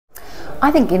I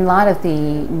think in light of the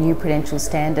new prudential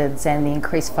standards and the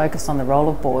increased focus on the role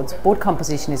of boards, board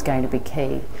composition is going to be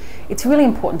key. It's really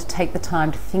important to take the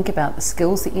time to think about the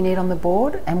skills that you need on the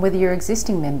board and whether your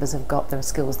existing members have got the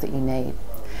skills that you need.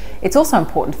 It's also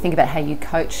important to think about how you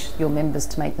coach your members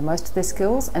to make the most of their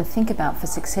skills, and think about, for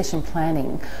succession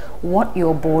planning, what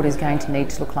your board is going to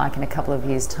need to look like in a couple of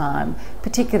years' time,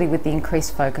 particularly with the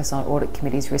increased focus on audit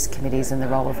committees, risk committees and the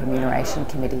role of remuneration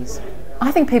committees.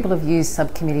 I think people have used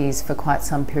subcommittees for quite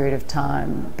some period of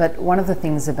time, but one of the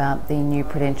things about the new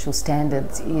prudential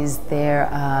standards is there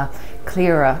are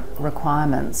clearer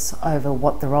requirements over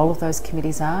what the role of those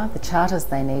committees are, the charters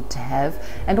they need to have,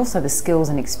 and also the skills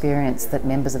and experience that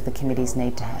members of the committees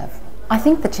need to have. I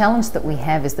think the challenge that we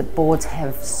have is that boards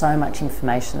have so much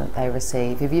information that they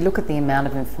receive. If you look at the amount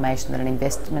of information that an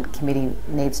investment committee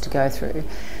needs to go through,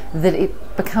 that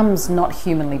it becomes not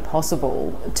humanly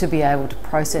possible to be able to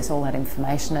process all that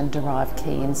information and derive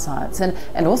key insights,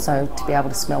 and also to be able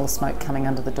to smell the smoke coming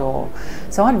under the door.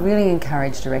 So I'd really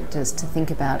encourage directors to think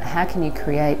about how can you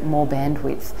create more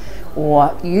bandwidth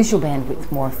or use your bandwidth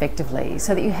more effectively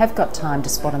so that you have got time to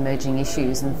spot emerging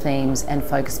issues and themes and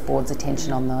focus board's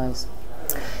attention on those.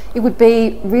 It would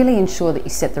be really ensure that you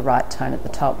set the right tone at the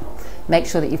top. Make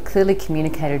sure that you've clearly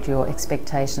communicated your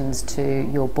expectations to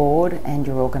your board and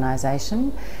your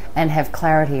organisation, and have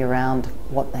clarity around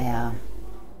what they are.